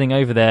Enix is sitting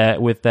over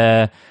there with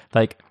their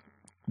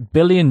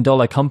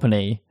billion-dollar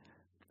company,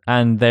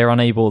 and they're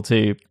unable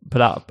to put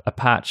out a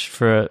patch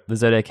for the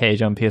Zodiac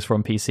Age on PS4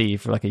 and PC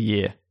for a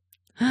year.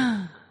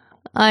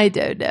 I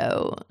don't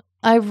know.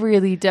 I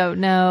really don't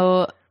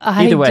know.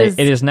 Either way, it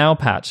is now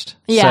patched.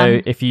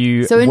 Yeah.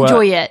 So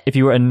enjoy it. If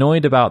you were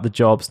annoyed about the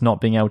jobs not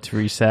being able to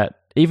reset,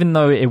 even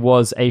though it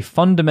was a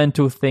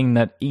fundamental thing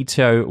that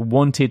Ito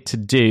wanted to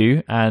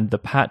do, and the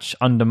patch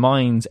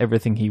undermines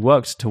everything he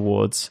worked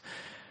towards,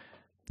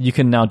 you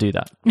can now do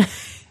that.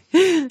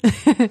 You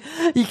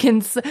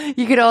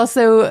could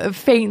also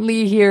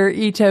faintly hear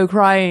Ito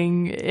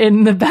crying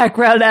in the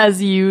background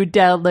as you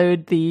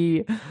download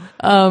the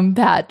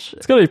patch.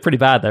 It's gonna be pretty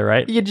bad though,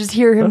 right? You just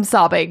hear him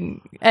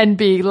sobbing and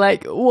being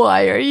like,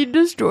 "Why are you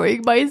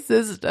destroying my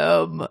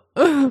system?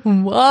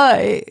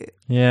 Why?"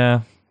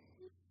 Yeah.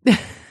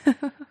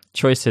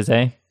 Choices,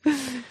 eh?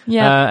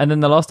 Yeah. And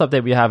then the last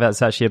update we have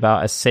is actually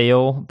about a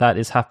sale that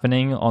is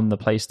happening on the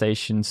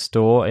PlayStation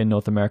Store in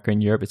North America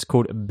and Europe. It's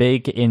called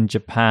Big in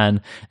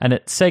Japan, and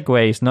it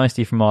segues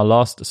nicely from our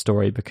last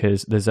story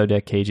because the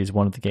Zodiac Age is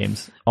one of the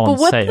games on sale.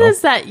 But what does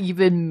that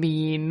even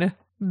mean?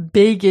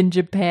 Big in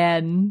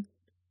Japan?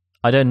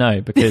 I don't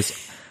know,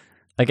 because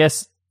I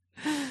guess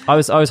I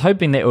was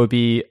hoping that it would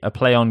be a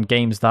play on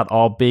games that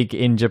are big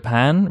in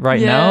Japan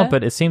now,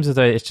 but it seems as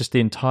though it's just the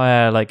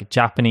entire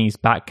Japanese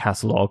back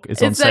catalog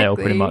is on sale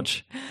pretty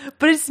much.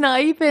 But it's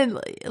not even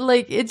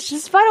it's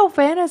just Final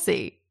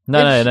Fantasy.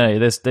 No.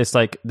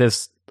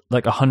 There's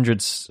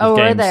hundreds of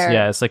games.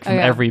 Yeah, it's from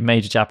every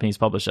major Japanese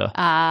publisher.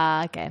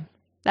 Okay.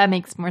 That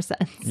makes more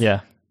sense.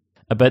 Yeah.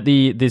 But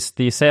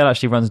the sale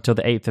actually runs until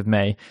the 8th of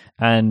May,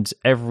 and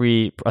I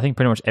think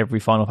pretty much every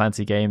Final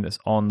Fantasy game that's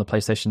on the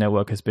PlayStation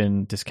Network has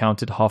been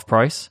discounted half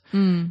price.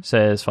 So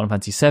there's Final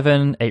Fantasy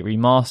 7, 8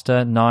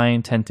 Remaster,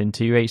 9, 10 2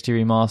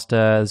 HD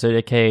Remaster,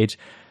 Zodiac Age,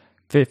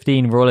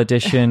 15 Royal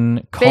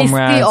Edition, Comrades.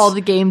 Basically all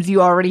the games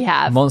you already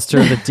have. Monster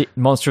of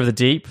the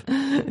Deep.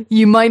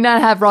 You might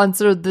not have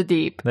Monster of the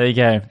Deep. There you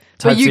go.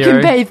 But you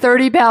can pay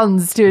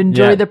 £30 to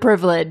enjoy the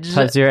privilege.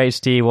 Type 0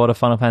 HD, World of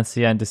Final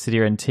Fantasy, and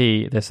Dissidia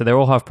NT. So they're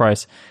all half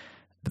price.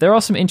 But there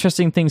are some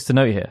interesting things to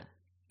note here.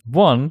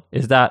 One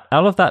is that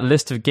out of that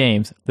list of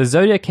games, the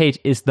Zodiac Age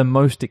is the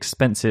most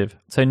expensive.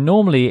 So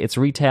normally it's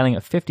retailing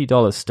at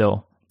 $50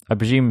 still. I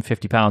presume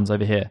 £50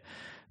 over here.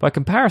 By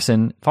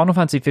comparison, Final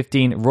Fantasy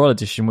 15 Royal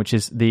Edition, which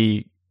is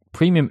the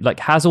premium,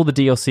 has all the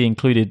DLC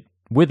included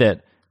with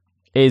it,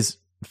 is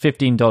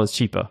 $15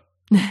 cheaper.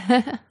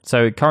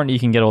 So currently you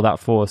can get all that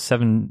for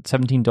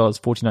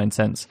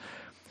 $17.49.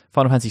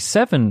 Final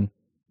Fantasy VII,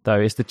 though,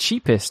 is the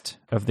cheapest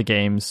of the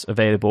games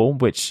available,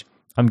 which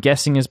I'm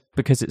guessing is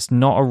because it's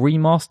not a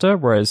remaster,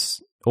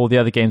 whereas all the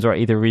other games are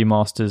either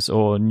remasters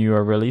or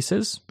newer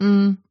releases.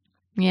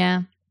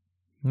 Yeah.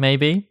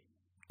 Maybe.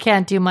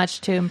 Can't do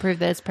much to improve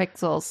those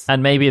pixels.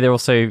 And maybe they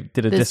also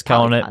did a Those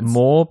discount on it polygons.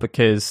 more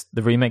because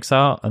the remakes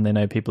out and they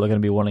know people are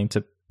going to be wanting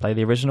to play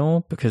the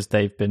original because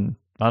they've been,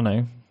 I don't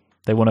know,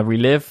 they want to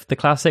relive the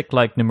classic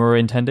like Nomura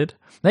intended.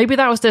 Maybe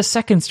that was their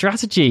second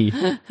strategy.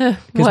 Because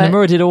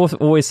Nomura did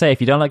always say,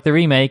 if you don't like the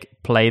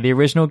remake, play the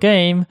original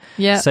game.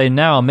 Yeah. So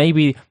now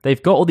maybe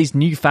they've got all these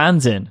new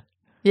fans in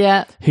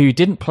Yeah. who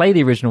didn't play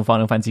the original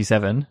Final Fantasy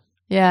VII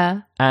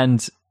Yeah.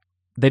 and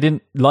they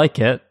didn't like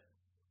it.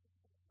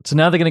 So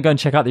now they're going to go and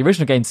check out the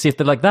original game to see if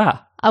they like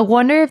that. I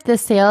wonder if the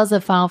sales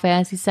of Final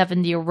Fantasy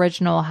VII, the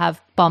original,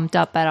 have bumped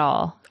up at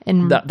all.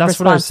 That's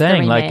what I was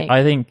saying. Like,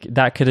 I think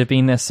that could have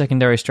been their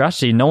secondary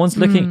strategy. No one's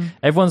looking,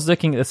 everyone's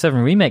looking at the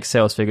 7 remake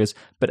sales figures,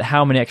 but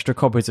how many extra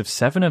copies of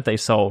 7 have they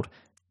sold?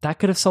 That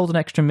could have sold an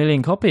extra 1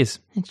 million copies.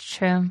 It's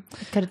true.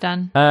 It could have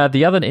done.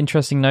 The other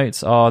interesting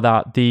notes are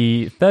that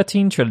the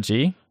 13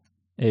 trilogy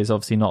is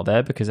obviously not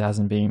there because it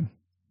hasn't been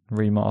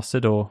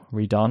remastered or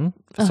redone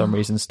for some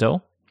reason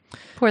still.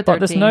 Poor 13. But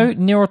there's no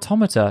Nier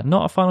Automata.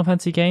 Not a Final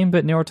Fantasy game,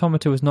 but Nier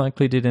Automata was not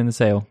included in the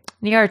sale.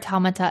 Nier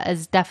Automata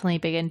is definitely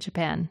big in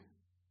Japan.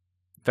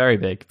 Very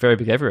big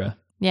everywhere.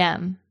 Yeah.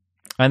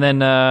 And then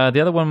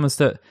the other one was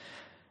that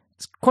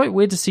it's quite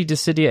weird to see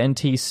Dissidia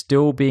NT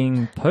still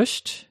being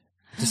pushed,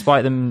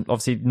 despite them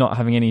obviously not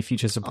having any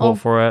future support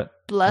for it.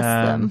 Bless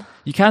them.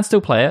 You can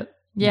still play it.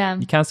 Yeah.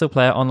 You can still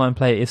play it. Online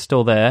play is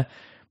still there.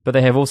 But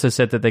they have also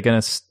said that they're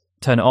going to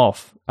turn it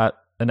off at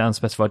an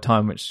unspecified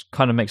time, which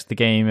kind of makes the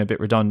game a bit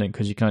redundant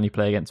because you can only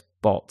play against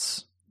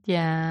bots.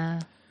 Yeah.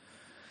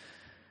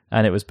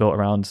 And it was built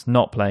around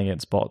not playing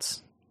against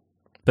bots.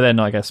 But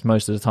then I guess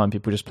most of the time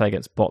people just play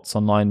against bots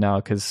online now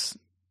because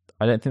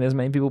I don't think there's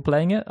many people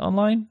playing it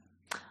online.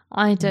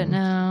 I don't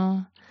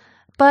know.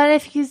 But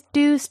if you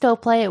do still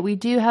play it, we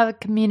do have a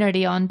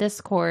community on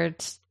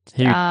Discord.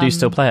 Who do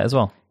still play it as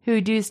well. Who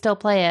do still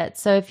play it.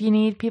 So if you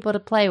need people to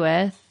play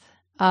with,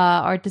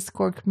 our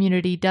Discord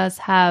community does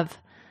have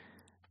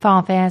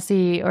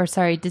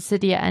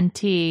Dissidia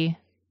NT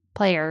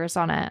players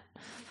on it.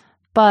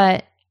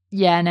 But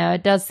yeah, no,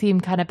 it does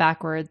seem kind of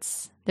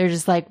backwards. They're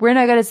just like, we're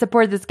not going to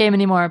support this game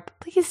anymore.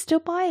 Please still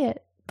buy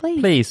it.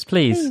 Please.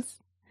 Please.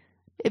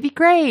 It'd be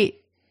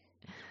great.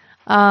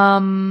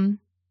 But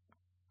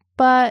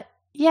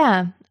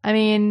yeah, I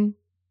mean,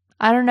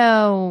 I don't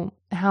know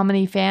how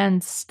many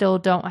fans still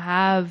don't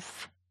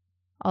have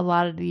a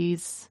lot of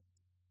these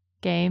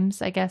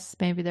games. I guess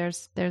maybe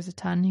there's a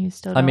ton who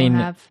still don't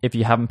have. If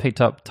you haven't picked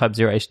up Type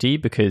 0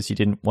 HD because you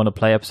didn't want to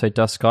play Episode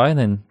Dust Sky,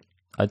 then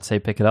I'd say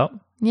pick it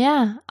up.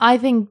 Yeah, I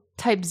think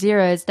Type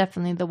 0 is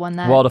definitely the one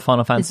that World of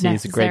Final Fantasy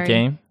is a great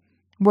game.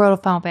 World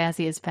of Final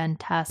Fantasy is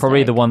fantastic.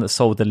 Probably the one that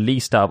sold the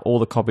least out of all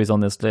the copies on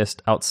this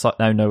list outside...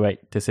 No,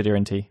 wait. Dissidia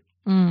NT.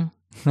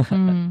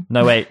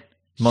 No, wait.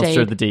 Monster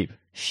Shade. of the Deep.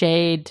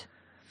 Shade.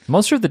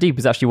 Monster of the Deep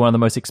is actually one of the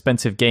most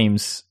expensive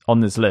games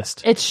on this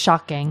list. It's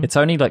shocking. It's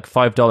only like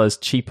 $5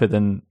 cheaper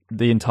than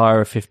the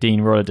entire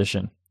 15 Royal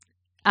Edition.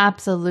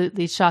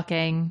 Absolutely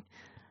shocking.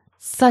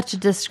 Such a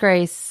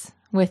disgrace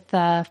with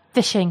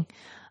fishing.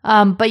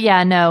 But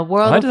yeah, no,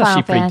 World of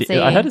Final Fantasy.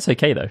 I heard it's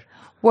okay though.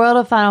 World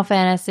of Final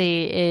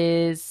Fantasy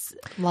is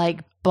like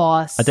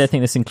boss. I don't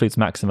think this includes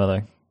Maxima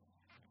though.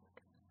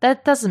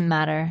 That doesn't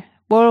matter.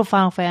 World of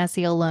Final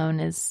Fantasy alone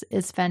is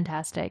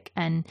fantastic.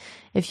 And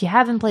if you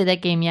haven't played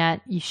that game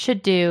yet, you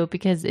should do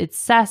because it's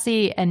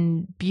sassy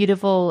and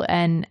beautiful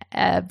and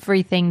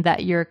everything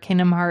that your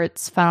Kingdom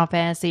Hearts Final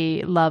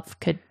Fantasy love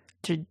could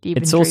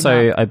even It's dream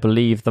also, of. I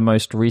believe, the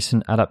most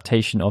recent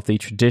adaptation of the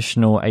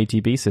traditional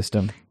ATB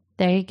system.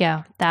 There you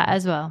go. That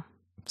as well.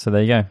 So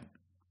there you go.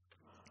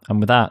 And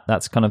with that,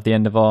 that's kind of the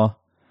end of our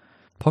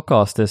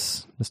podcast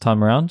this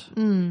time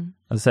around.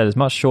 As I said, it's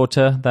much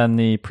shorter than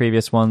the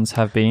previous ones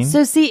have been.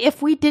 So see,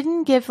 if we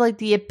didn't give like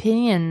the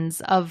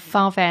opinions of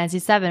Final Fantasy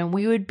VII,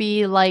 we would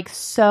be like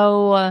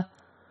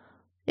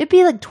it'd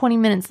be like 20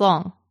 minutes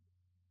long.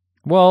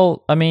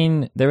 Well, I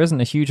mean, there isn't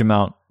a huge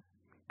amount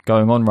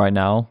going on right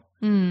now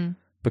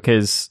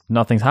because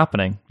nothing's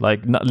happening.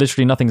 Like,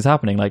 literally nothing's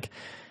happening. Like,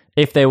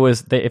 if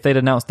they'd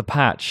announced the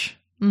patch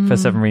for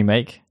 7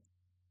 Remake,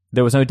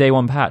 there was no day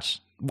one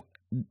patch.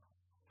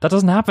 That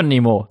doesn't happen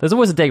anymore. There's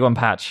always a day one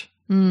patch.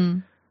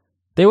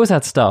 They always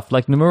had stuff.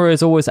 Like, Nomura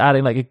is always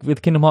adding, like,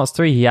 with Kingdom Hearts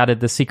 3, he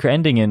added the secret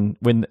ending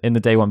in the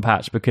day one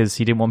patch because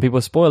he didn't want people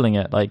spoiling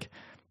it. Like,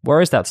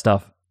 where is that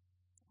stuff?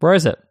 Where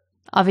is it?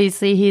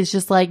 Obviously, he's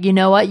just like, you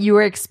know what? You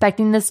were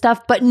expecting this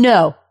stuff, but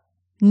no,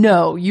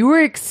 you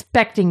were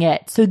expecting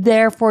it. So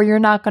therefore, you're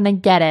not going to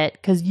get it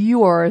because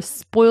you are a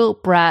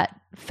spoiled brat,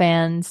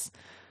 fans.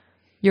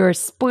 You're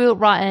spoiled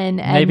rotten,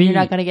 and you're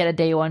not going to get a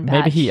day one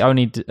patch. Maybe he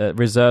only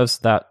reserves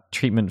that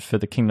treatment for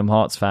the Kingdom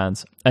Hearts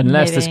fans,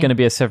 unless there's going to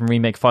be a 7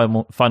 Remake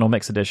final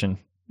mix edition.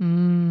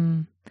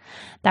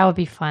 That would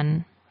be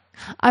fun.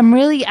 I'm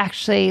really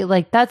actually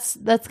like that's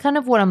kind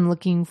of what I'm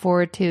looking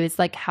forward to is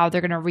like how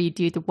they're going to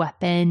redo the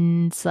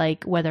weapons,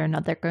 like whether or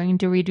not they're going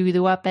to redo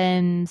the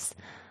weapons.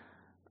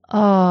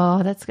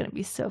 Oh, that's going to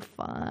be so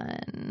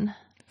fun.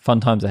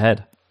 Fun times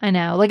ahead. I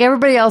know. Like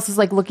everybody else is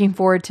like looking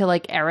forward to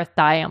like Aerith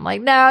dying. I'm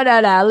like,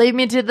 no. Leave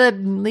me to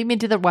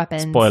the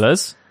weapons.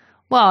 Spoilers.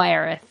 Well,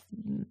 Aerith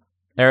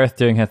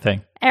doing her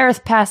thing.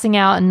 Aerith passing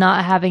out and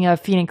not having a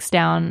Phoenix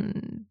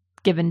down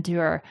given to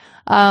her.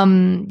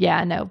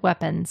 Yeah, no,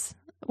 weapons.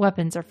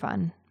 Weapons are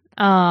fun.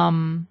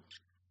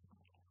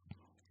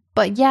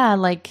 But yeah,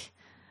 like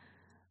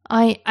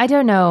I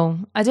don't know.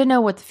 I don't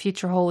know what the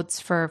future holds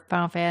for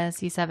Final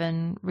Fantasy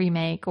VII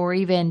Remake or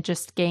even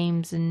just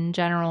games in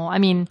general. I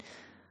mean,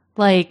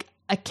 like,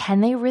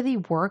 can they really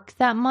work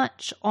that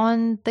much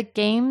on the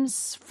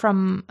games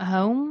from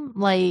home?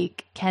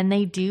 Like, can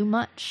they do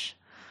much?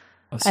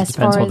 It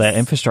depends what their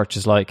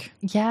infrastructure's like.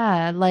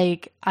 Yeah,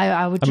 like,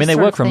 I would just I mean,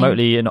 they work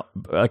remotely in,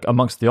 like,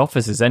 amongst the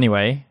offices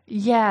anyway.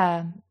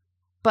 Yeah,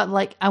 but,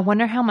 like, I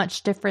wonder how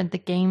much different the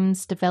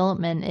game's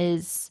development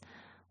is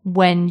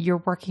when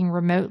you're working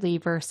remotely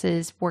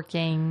versus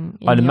working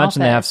in I'd the imagine office.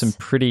 they have some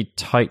pretty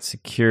tight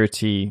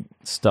security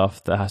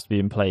stuff that has to be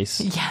in place.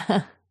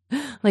 Yeah,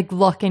 like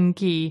lock and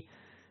key.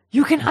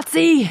 You cannot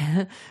see.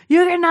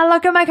 You cannot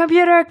look at my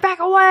computer. Back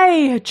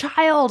away,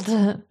 child.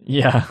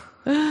 Yeah.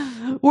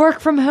 Work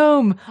from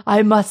home.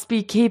 I must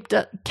be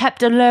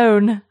kept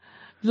alone.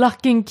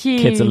 Lock and key.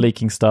 Kids are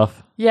leaking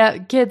stuff. Yeah,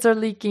 kids are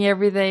leaking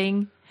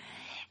everything.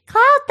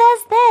 Cloud does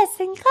this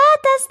and Cloud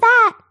does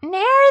that. And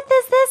Aerith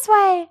is this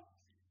way.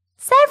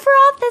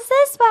 Sephiroth is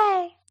this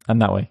way.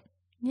 And that way.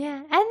 Yeah,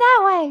 and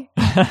that way.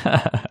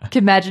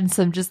 Can imagine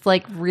some just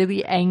like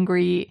really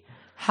angry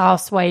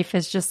housewife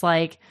is just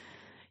like,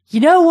 you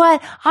know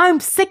what? I'm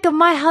sick of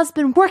my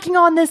husband working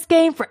on this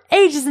game for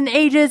ages and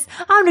ages.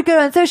 I'm going to go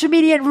on social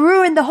media and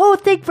ruin the whole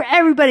thing for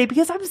everybody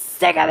because I'm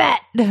sick of it.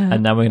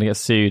 And now we're going to get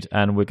sued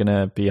and we're going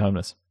to be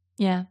homeless.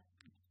 Yeah,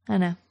 I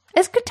know.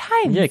 It's good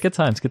times. Yeah, good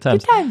times. Good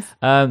times. Good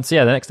times. So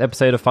yeah, the next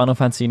episode of Final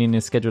Fantasy Union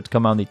is scheduled to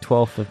come out on the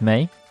 12th of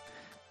May.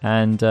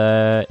 And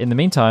in the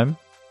meantime,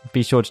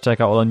 be sure to check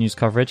out all our news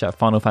coverage at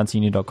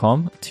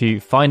finalfantasyunion.com to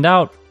find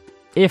out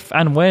if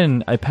and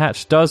when a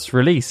patch does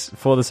release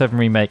for the 7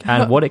 Remake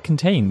and what it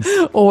contains.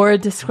 Or a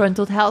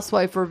disgruntled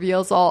housewife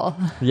reveals all.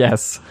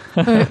 Yes.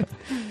 And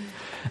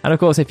of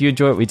course, if you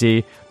enjoy what we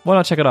do, why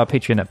not check out our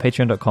Patreon at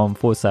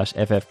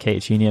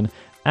patreon.com/FFKHUnion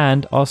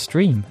and our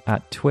stream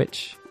at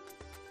twitch.tv.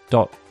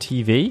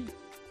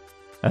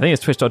 I think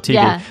it's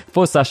twitch.tv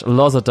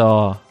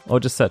 /Lozadar. Or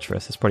just search for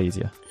us. It's probably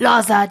easier.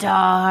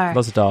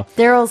 Lozadar.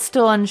 They're all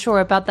still unsure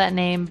about that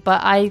name,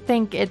 but I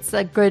think it's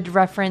a good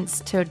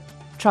reference to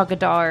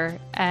Trogadar,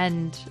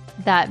 and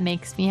that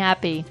makes me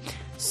happy.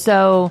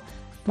 So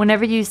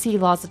whenever you see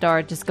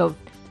Lozadar, just go,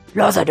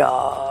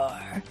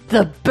 Lozadar,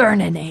 the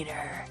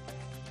Burninator.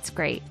 It's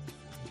great.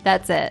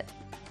 That's it.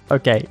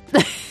 Okay.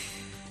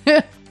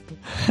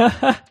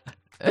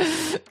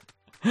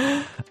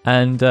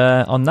 And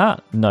on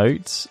that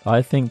note,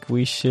 I think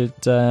we should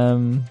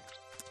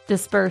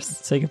disperse.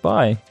 Say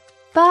goodbye.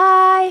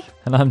 Bye.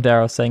 And I'm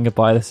Daryl saying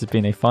goodbye. This has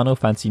been a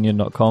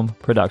FinalFantasyUnion.com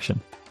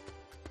production.